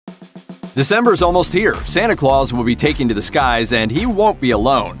December's almost here. Santa Claus will be taking to the skies, and he won't be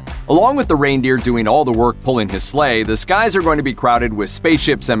alone. Along with the reindeer doing all the work pulling his sleigh, the skies are going to be crowded with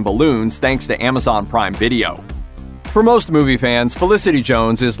spaceships and balloons thanks to Amazon Prime Video. For most movie fans, Felicity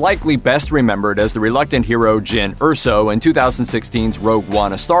Jones is likely best remembered as the reluctant hero Jyn Erso in 2016's Rogue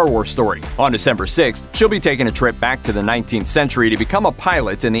One: A Star Wars Story. On December 6th, she'll be taking a trip back to the 19th century to become a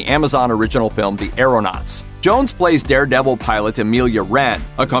pilot in the Amazon original film The Aeronauts. Jones plays daredevil pilot Amelia Wren,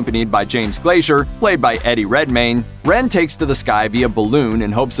 accompanied by James Glacier, played by Eddie Redmayne. Wren takes to the sky via balloon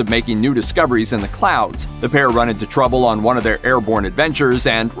in hopes of making new discoveries in the clouds. The pair run into trouble on one of their airborne adventures,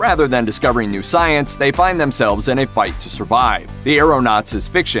 and rather than discovering new science, they find themselves in a fight to survive. The Aeronauts is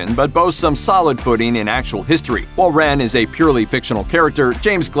fiction, but boasts some solid footing in actual history. While Wren is a purely fictional character,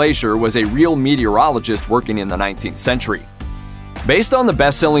 James Glacier was a real meteorologist working in the 19th century. Based on the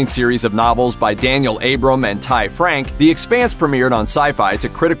best-selling series of novels by Daniel Abram and Ty Frank, The Expanse premiered on Sci-Fi to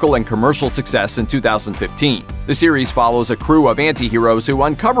critical and commercial success in 2015. The series follows a crew of anti-heroes who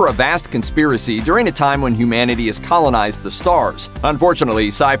uncover a vast conspiracy during a time when humanity has colonized the stars. Unfortunately,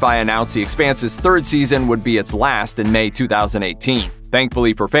 Sci-Fi announced The Expanse's third season would be its last in May 2018.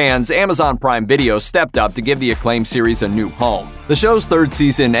 Thankfully for fans, Amazon Prime Video stepped up to give the acclaimed series a new home. The show's third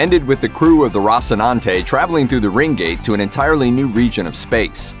season ended with the crew of the Rocinante traveling through the Ring Gate to an entirely new region of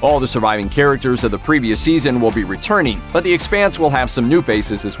space. All the surviving characters of the previous season will be returning, but The Expanse will have some new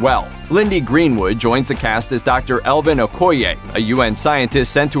faces as well. Lindy Greenwood joins the cast as Dr. Elvin Okoye, a UN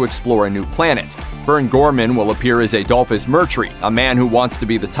scientist sent to explore a new planet. Vern Gorman will appear as Adolphus Mertry, a man who wants to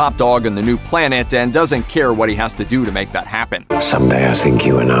be the top dog on the new planet and doesn't care what he has to do to make that happen. Someday I think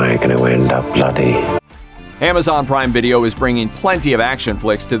you and I are going to end up bloody. Amazon Prime Video is bringing plenty of action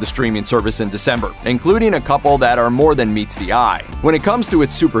flicks to the streaming service in December, including a couple that are more than meets the eye. When it comes to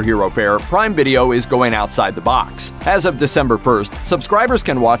its superhero fare, Prime Video is going outside the box. As of December 1st, subscribers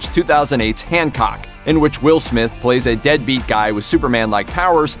can watch 2008's Hancock, in which Will Smith plays a deadbeat guy with Superman-like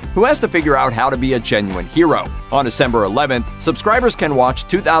powers who has to figure out how to be a genuine hero. On December 11th, subscribers can watch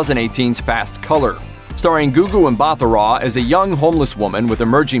 2018's Fast Color, starring Gugu Mbatha-Raw as a young homeless woman with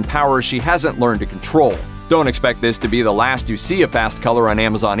emerging powers she hasn't learned to control. Don't expect this to be the last you see of Fast Color on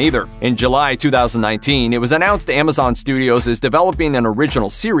Amazon either. In July 2019, it was announced Amazon Studios is developing an original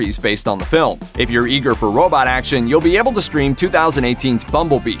series based on the film. If you're eager for robot action, you'll be able to stream 2018's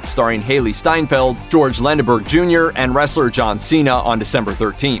Bumblebee, starring Haley Steinfeld, George Lendeberg Jr., and wrestler John Cena on December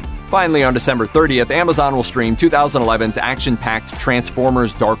 13th. Finally, on December 30th, Amazon will stream 2011's action-packed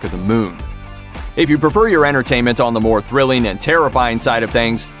Transformers: Dark of the Moon. If you prefer your entertainment on the more thrilling and terrifying side of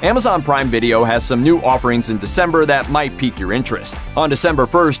things, Amazon Prime Video has some new offerings in December that might pique your interest. On December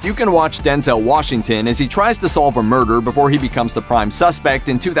 1st, you can watch Denzel Washington as he tries to solve a murder before he becomes the prime suspect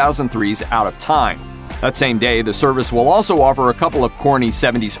in 2003's Out of Time. That same day, the service will also offer a couple of corny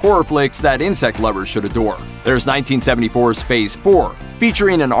 70s horror flicks that insect lovers should adore. There's 1974's Phase 4,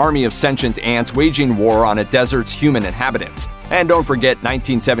 featuring an army of sentient ants waging war on a desert's human inhabitants. And don't forget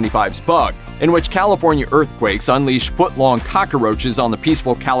 1975's Bug, in which California earthquakes unleash foot-long cockroaches on the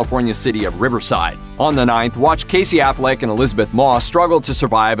peaceful California city of Riverside. On the 9th, watch Casey Affleck and Elizabeth Moss struggle to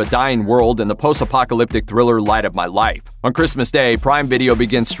survive a dying world in the post-apocalyptic thriller Light of My Life. On Christmas Day, Prime Video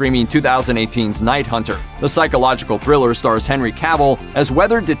begins streaming 2018's Night Hunter. The psychological thriller stars Henry Cavill as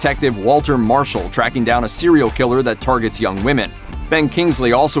weathered detective Walter Marshall tracking down a serial killer that targets young women. Ben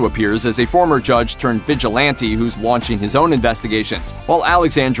Kingsley also appears as a former judge turned vigilante who's launching his own investigations, while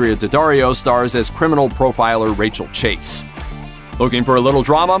Alexandria Daddario stars as criminal profiler Rachel Chase. Looking for a little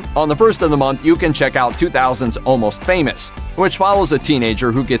drama? On the first of the month, you can check out 2000's Almost Famous, which follows a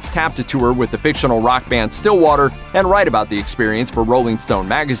teenager who gets tapped to tour with the fictional rock band Stillwater and write about the experience for Rolling Stone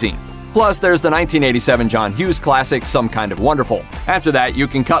magazine. Plus, there's the 1987 John Hughes classic, Some Kind of Wonderful. After that, you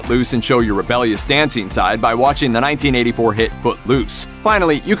can cut loose and show your rebellious dancing side by watching the 1984 hit Footloose.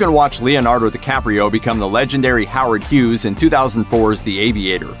 Finally, you can watch Leonardo DiCaprio become the legendary Howard Hughes in 2004's The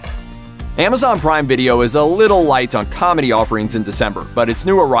Aviator. Amazon Prime Video is a little light on comedy offerings in December, but its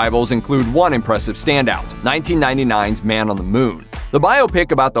new arrivals include one impressive standout, 1999's Man on the Moon. The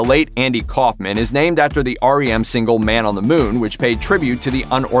biopic about the late Andy Kaufman is named after the REM single Man on the Moon, which paid tribute to the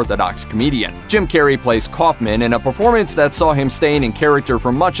unorthodox comedian. Jim Carrey plays Kaufman in a performance that saw him staying in character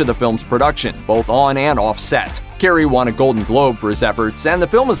for much of the film's production, both on and off set. Carrey won a Golden Globe for his efforts, and the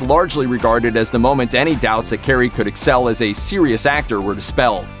film is largely regarded as the moment any doubts that Carrey could excel as a serious actor were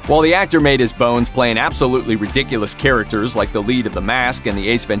dispelled. While the actor made his bones playing absolutely ridiculous characters like the lead of The Mask and the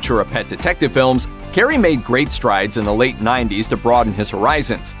Ace Ventura Pet Detective films, Carrey made great strides in the late 90s to broaden his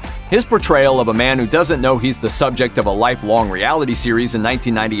horizons. His portrayal of a man who doesn't know he's the subject of a lifelong reality series in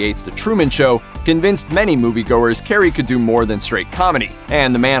 1998's The Truman Show convinced many moviegoers Carrey could do more than straight comedy,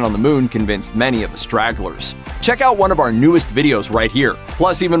 and The Man on the Moon convinced many of the stragglers. Check out one of our newest videos right here.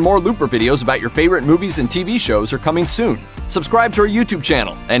 Plus, even more Looper videos about your favorite movies and TV shows are coming soon. Subscribe to our YouTube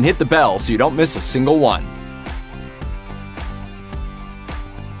channel and hit the bell so you don't miss a single one.